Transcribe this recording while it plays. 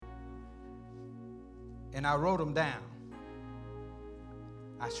And I wrote them down.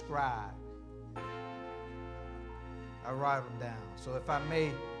 I scribed. I write them down. So if I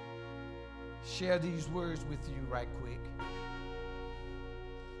may share these words with you right quick.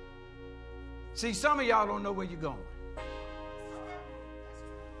 See, some of y'all don't know where you're going.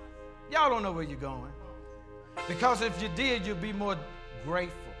 Y'all don't know where you're going. Because if you did, you'd be more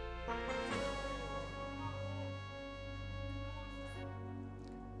grateful.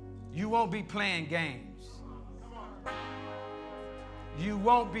 You won't be playing games. You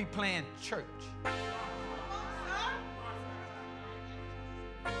won't be playing church.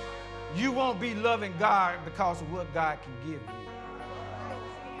 You won't be loving God because of what God can give you.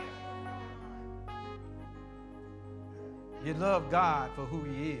 You love God for who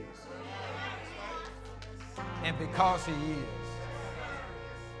He is. And because He is.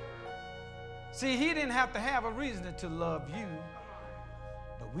 See, He didn't have to have a reason to love you,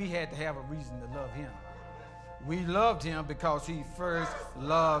 but we had to have a reason to love Him. We loved Him because He first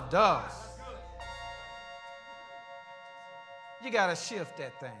loved us. You got to shift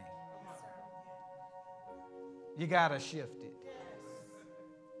that thing. You got to shift it.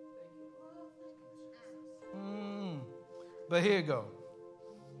 But here you go.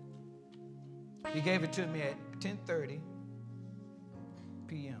 He gave it to me at 10:30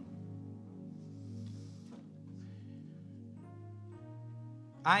 p.m.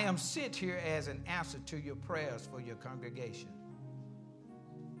 I am sent here as an answer to your prayers for your congregation.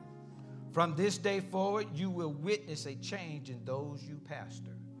 From this day forward, you will witness a change in those you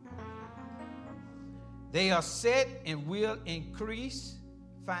pastor. They are set and will increase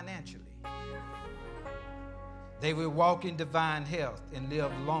financially. They will walk in divine health and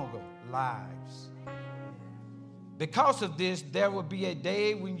live longer lives. Because of this, there will be a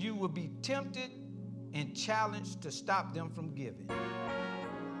day when you will be tempted and challenged to stop them from giving.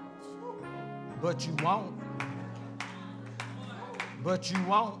 But you won't. But you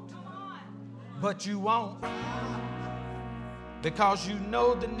won't. But you won't. Because you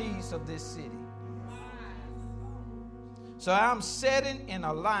know the needs of this city. So I'm setting and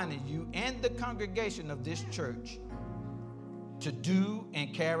aligning you and the congregation of this church to do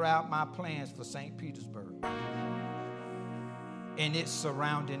and carry out my plans for St. Petersburg and its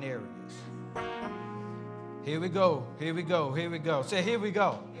surrounding areas. Here we go. Here we go. Here we go. Say, here we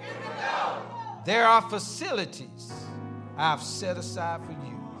go. Here we go. There are facilities I've set aside for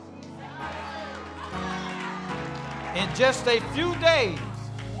you. In just a few days,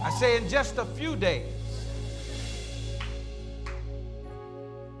 I say in just a few days,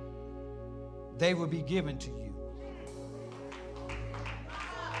 they will be given to you.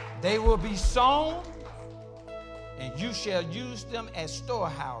 They will be sown, and you shall use them as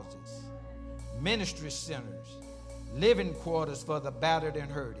storehouses, ministry centers, living quarters for the battered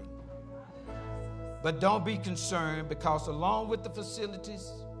and hurting. But don't be concerned, because along with the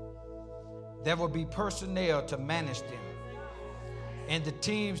facilities, there will be personnel to manage them and the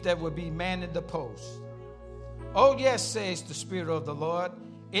teams that will be manning the posts. Oh, yes, says the Spirit of the Lord.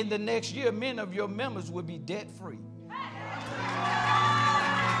 In the next year, many of your members will be debt-free.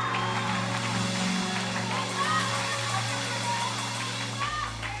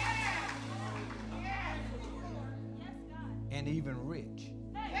 And even rich.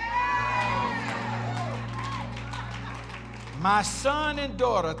 My son and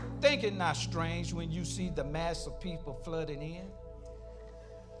daughter, think it not strange when you see the mass of people flooding in.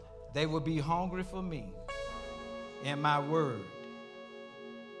 They will be hungry for me and my word.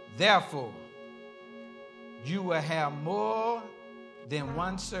 Therefore, you will have more than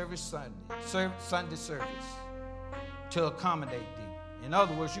one Sunday service to accommodate thee. In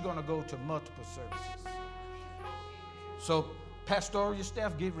other words, you're going to go to multiple services. So, pastoral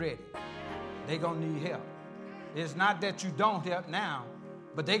staff, get ready. They're going to need help. It's not that you don't help now,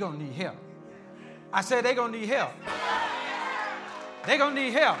 but they're going to need help. I said they're going to need help. They're going to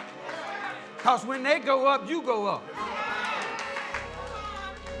need help. Because when they go up, you go up.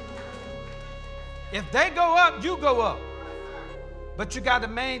 If they go up, you go up. But you got to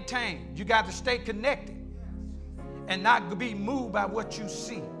maintain. You got to stay connected. And not be moved by what you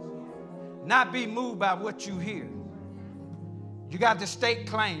see. Not be moved by what you hear. You got to stake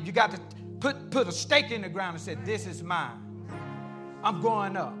claim. You got to put a stake in the ground and say, this is mine. I'm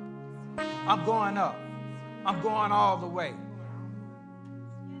going up. I'm going up. I'm going all the way.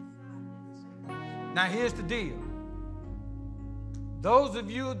 Now here's the deal. Those of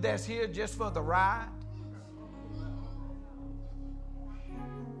you that's here just for the ride,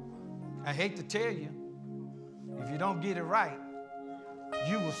 I hate to tell you, if you don't get it right,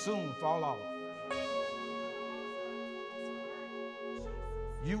 you will soon fall off.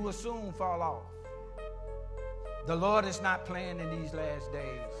 You will soon fall off. The Lord is not playing in these last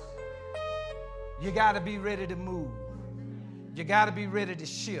days. You got to be ready to move. You got to be ready to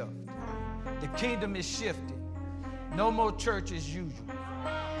shift. The kingdom is shifting. No more church as usual.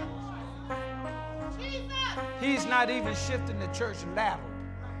 He's not even shifting the church lateral.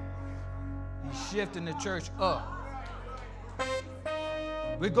 He's shifting the church up.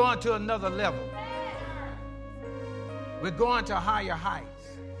 We're going to another level. We're going to higher heights.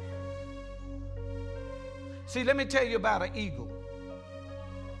 See, let me tell you about an eagle.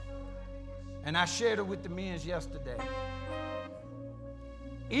 And I shared it with the men yesterday.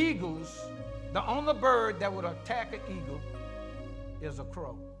 Eagles, the only bird that would attack an eagle is a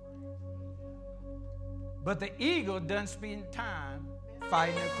crow. But the eagle doesn't spend time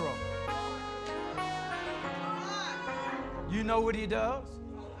fighting a crow. You know what he does?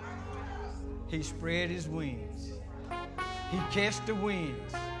 He spread his wings. He catches the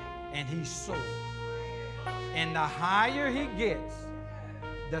winds and he soars. And the higher he gets,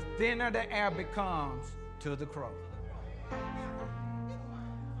 the thinner the air becomes to the crow.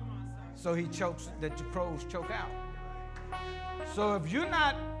 So he chokes, the crows choke out. So if you're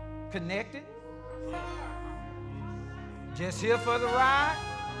not connected, just here for the ride,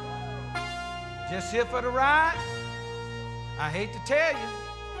 I hate to tell you,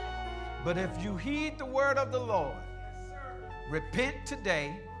 but if you heed the word of the Lord, repent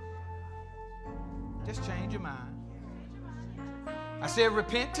today, just change your mind. I said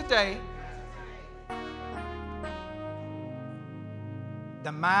repent today.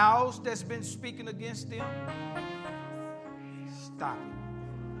 The mouths that's been speaking against them, stop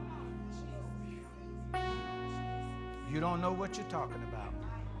it. You don't know what you're talking about.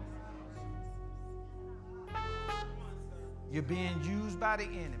 You're being used by the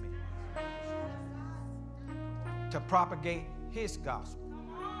enemy to propagate his gospel.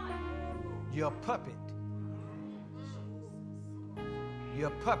 You're a puppet. You're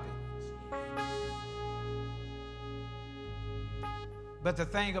a puppet. But the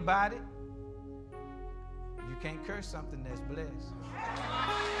thing about it, you can't curse something that's blessed.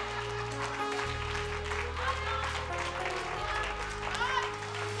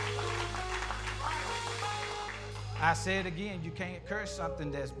 I say it again, you can't curse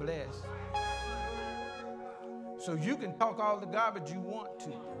something that's blessed. So you can talk all the garbage you want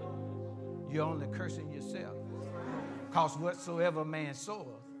to. You're only cursing yourself. Because whatsoever man soweth,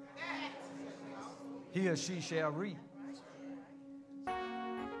 he or she shall reap.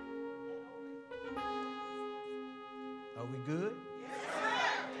 Are we good? Yes,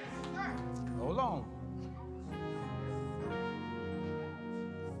 hold on.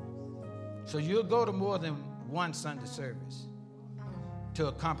 So you'll go to more than one Sunday service to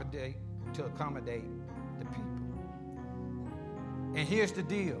accommodate the people. And here's the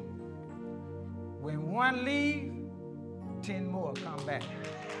deal. When one leaves, 10 more come back.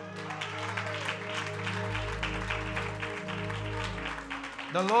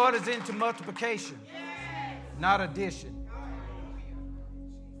 The Lord is into multiplication, not addition.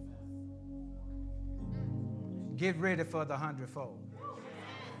 Get ready for the 100-fold.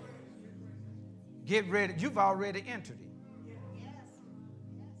 Get ready. You've already entered it.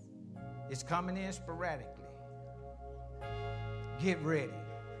 It's coming in sporadically. Get ready.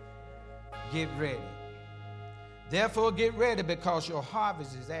 Get ready. Therefore, get ready because your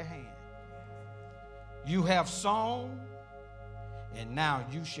harvest is at hand. You have sown, and now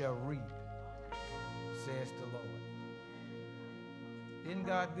you shall reap, says the Lord. Isn't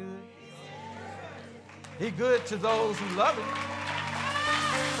God good? He's good to those who love him.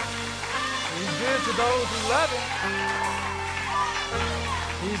 He's good to those who love him.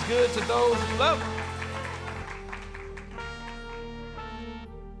 He's good to those who love him.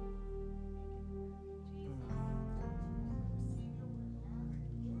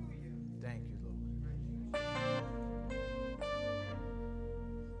 Thank you, Lord.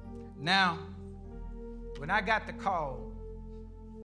 Now, when I got the call